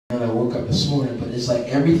And I woke up this morning, but it's like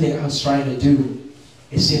everything I was trying to do,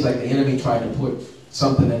 it seems like the enemy tried to put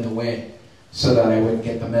something in the way so that I wouldn't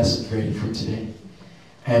get the message ready for today.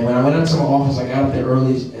 And when I went up to my office, I got up there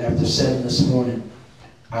early after 7 this morning.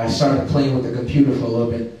 I started playing with the computer for a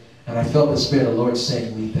little bit, and I felt the Spirit of the Lord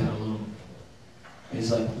saying, leave that alone.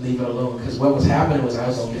 He's like, leave it alone. Because what was happening was I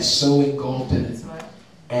was going to get so engulfed in it.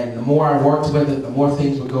 And the more I worked with it, the more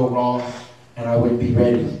things would go wrong, and I wouldn't be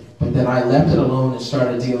ready. But then I left it alone and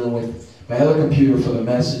started dealing with my other computer for the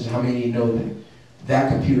message. How many of you know that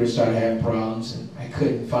that computer started having problems, and I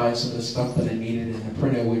couldn't find some of the stuff that I needed, and the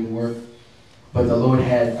printer wouldn't work. But the Lord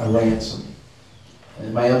had a ransom.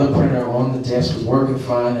 And my other printer on the desk was working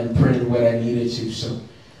fine and printed what I needed to. So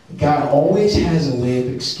God always has a way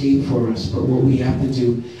of escape for us. But what we have to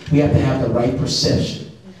do, we have to have the right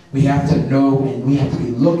perception. We have to know, and we have to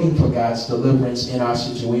be looking for God's deliverance in our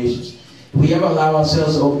situations. If we ever allow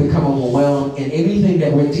ourselves to become overwhelmed in anything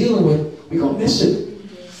that we're dealing with, we're going to miss it.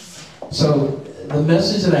 So the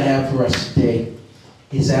message that I have for us today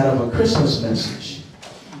is out of a Christmas message.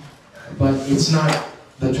 But it's not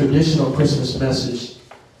the traditional Christmas message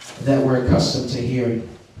that we're accustomed to hearing.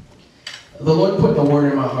 The Lord put the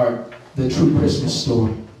word in my heart, the true Christmas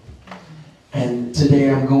story. And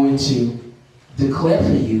today I'm going to declare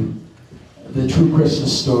for you the true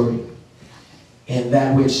Christmas story and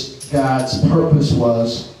that which God's purpose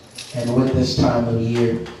was and what this time of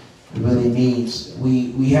year really means.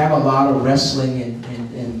 We have a lot of wrestling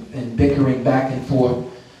and bickering back and forth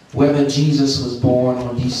whether Jesus was born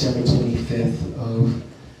on December 25th,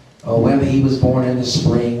 or whether he was born in the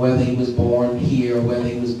spring, whether he was born here, or whether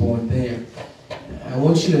he was born there. I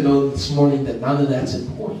want you to know this morning that none of that's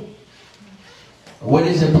important. What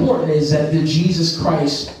is important is that Jesus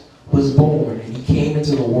Christ was born, and he came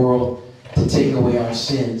into the world to take away our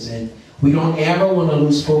sins. And we don't ever want to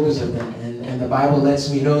lose focus of him. And the Bible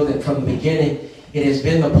lets me know that from the beginning, it has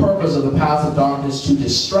been the purpose of the powers of darkness to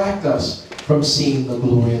distract us from seeing the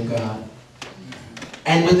glory of God.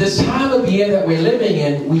 And with this time of year that we're living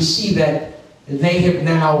in, we see that they have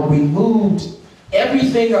now removed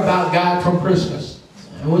everything about God from Christmas.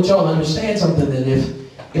 I want y'all to understand something, that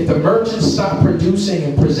if the merchants stopped producing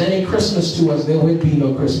and presenting Christmas to us, there would be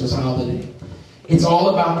no Christmas holiday. It's all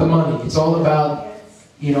about the money. It's all about,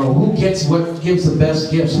 you know, who gets what, gives the best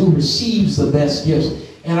gifts, who receives the best gifts.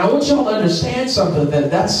 And I want y'all to understand something,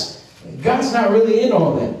 that God's not really in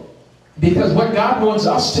all that. Because what God wants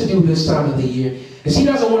us to do this time of the year is he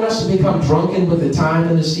doesn't want us to become drunken with the time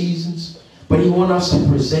and the seasons, but he wants us to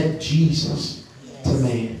present Jesus to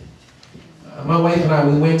man. My wife and I,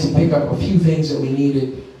 we went to pick up a few things that we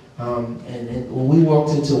needed. And when we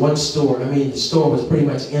walked into one store, the store was pretty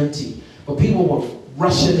much empty. But people were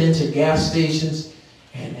rushing into gas stations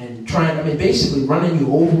and trying, basically running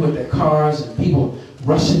you over with their cars, and people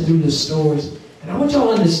rushing through the stores. And I want y'all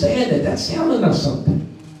to understand that that's telling us something.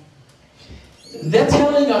 They're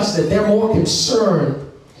telling us that they're more concerned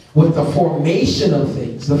with the formation of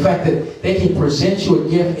things. The fact that they can present you a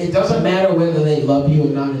gift. It doesn't matter whether they love you or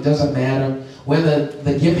not. It doesn't matter whether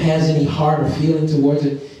the gift has any heart or feeling towards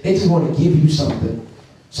it. They just want to give you something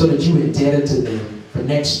so that you're indebted to them for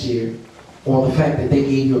next year. Or the fact that they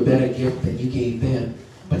gave you a better gift than you gave them.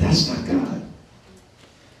 But that's not God.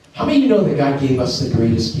 How many of you know that God gave us the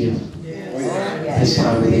greatest gift this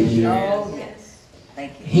time of the year?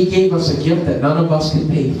 He gave us a gift that none of us could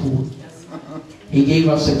pay for. He gave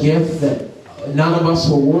us a gift that none of us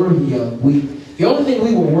were worthy of. The only thing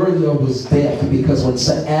we were worthy of was death, because when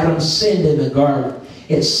Adam sinned in the garden,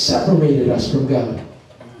 it separated us from God.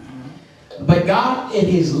 But God, in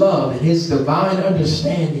his love and his divine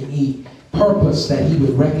understanding, he purposed that he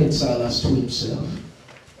would reconcile us to himself.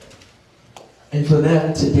 And for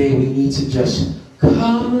that, today we need to just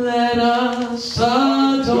come, let us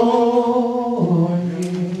adore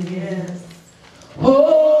him.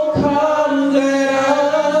 Oh, come, let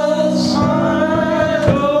us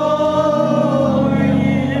adore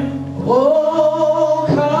him. Oh,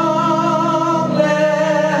 come,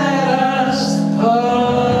 let us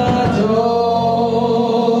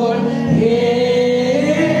adore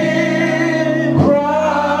him.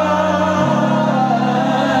 Christ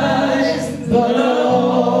the Lord.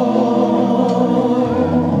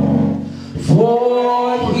 For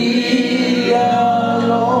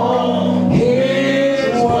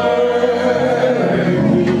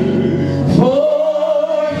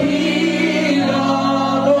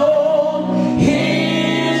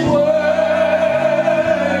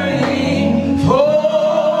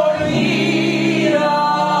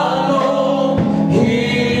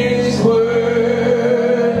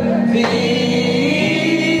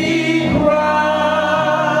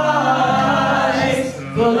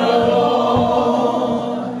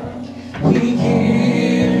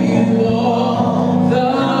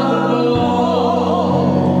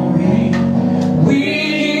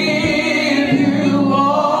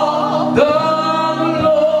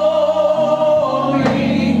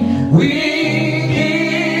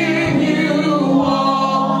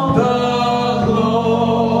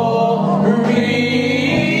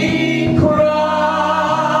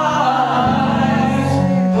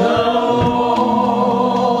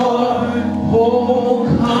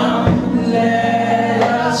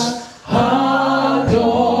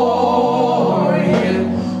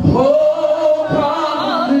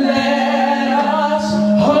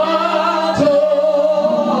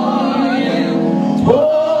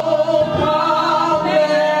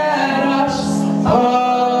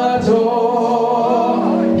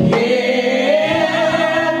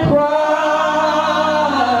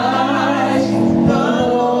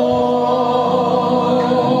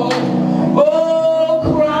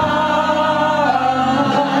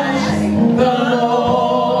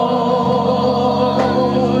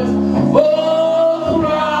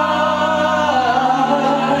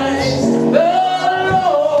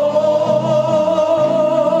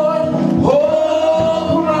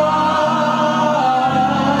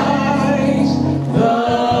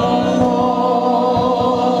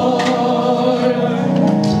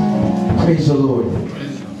Praise the Lord.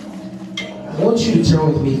 I want you to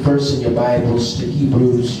turn with me first in your Bibles to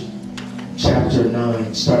Hebrews chapter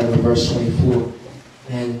 9, starting with verse 24.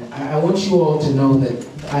 And I want you all to know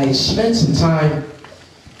that I spent some time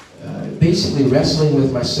basically wrestling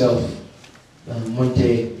with myself one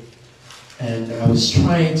day. And I was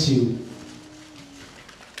trying to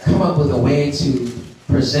come up with a way to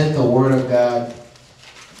present the Word of God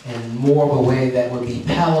in more of a way that would be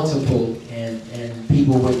palatable and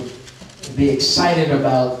people would be excited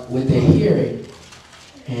about what they're hearing.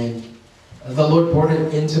 And the Lord brought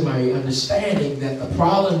it into my understanding that the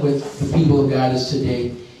problem with the people of God is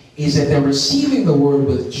today is that they're receiving the Word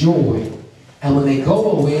with joy, and when they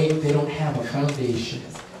go away, they don't have a foundation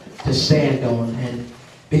to stand on. And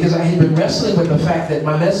because I had been wrestling with the fact that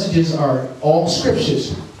my messages are all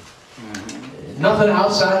scriptures. Nothing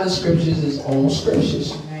outside the scriptures is all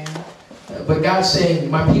scriptures. But God's saying,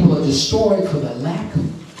 my people are destroyed for the lack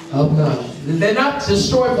of knowledge. They're not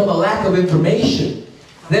destroyed for the lack of information.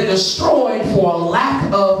 They're destroyed for a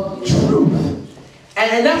lack of truth.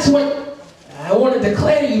 And that's what I want to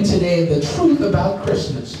declare to you today, the truth about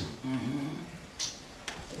Christmas.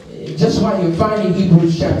 Just while you're finding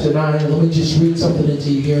Hebrews chapter 9, let me just read something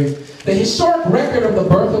into your hearing. The historic record of the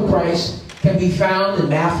birth of Christ can be found in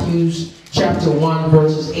Matthew's chapter 1,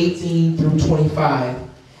 verses 18 through 25,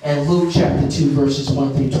 and Luke chapter 2, verses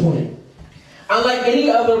 1 through 20. Unlike any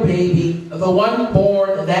other baby, the one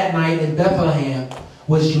born that night in Bethlehem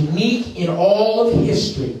was unique in all of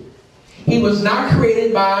history. He was not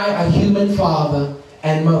created by a human father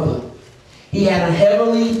and mother. He had a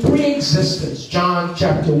heavenly pre-existence. John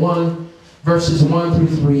chapter 1, verses 1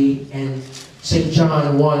 through 3, and St.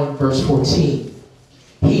 John 1, verse 14.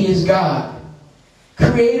 He is God,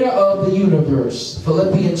 creator of the universe.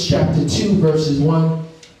 Philippians chapter 2, verses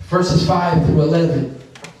 5 through 11.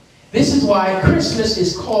 This is why Christmas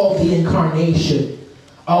is called the Incarnation,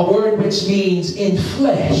 a word which means in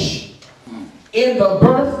flesh. In the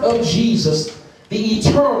birth of Jesus, the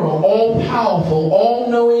eternal, all-powerful,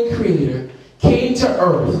 all-knowing Creator came to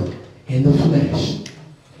earth in the flesh.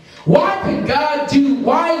 Why would God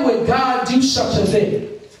do such a thing?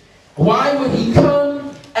 Why would he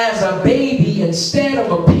come as a baby instead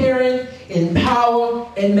of appearing in power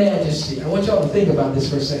and majesty? I want y'all to think about this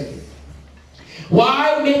for a second.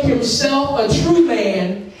 Why make himself a true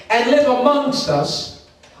man and live amongst us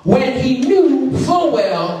when he knew full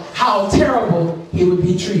well how terrible he would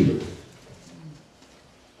be treated?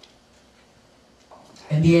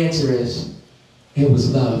 And the answer is, it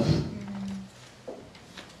was love.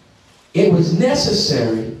 It was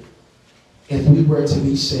necessary if we were to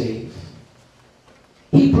be saved.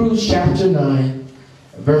 Hebrews chapter 9,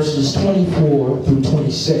 verses 24 through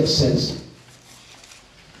 26 says,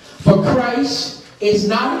 "For Christ is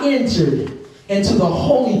not entered into the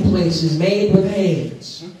holy places made with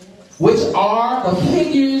hands, which are the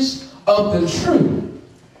figures of the true,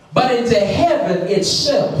 but into heaven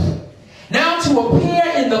itself, now to appear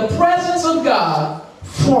in the presence of God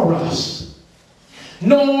for us.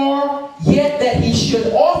 Nor yet that he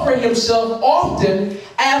should offer himself often,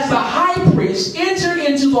 as the high priest entered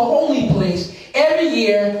into the holy place every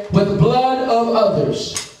year with blood of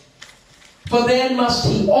others. For then must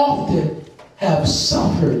he often have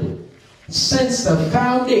suffered since the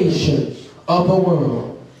foundation of the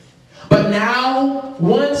world. But But now,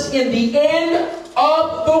 once in the end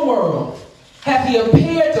of the world, hath he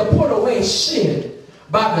appeared to put away sin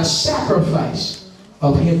by the sacrifice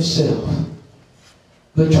of himself.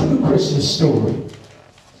 The true Christmas story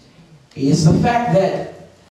is the fact that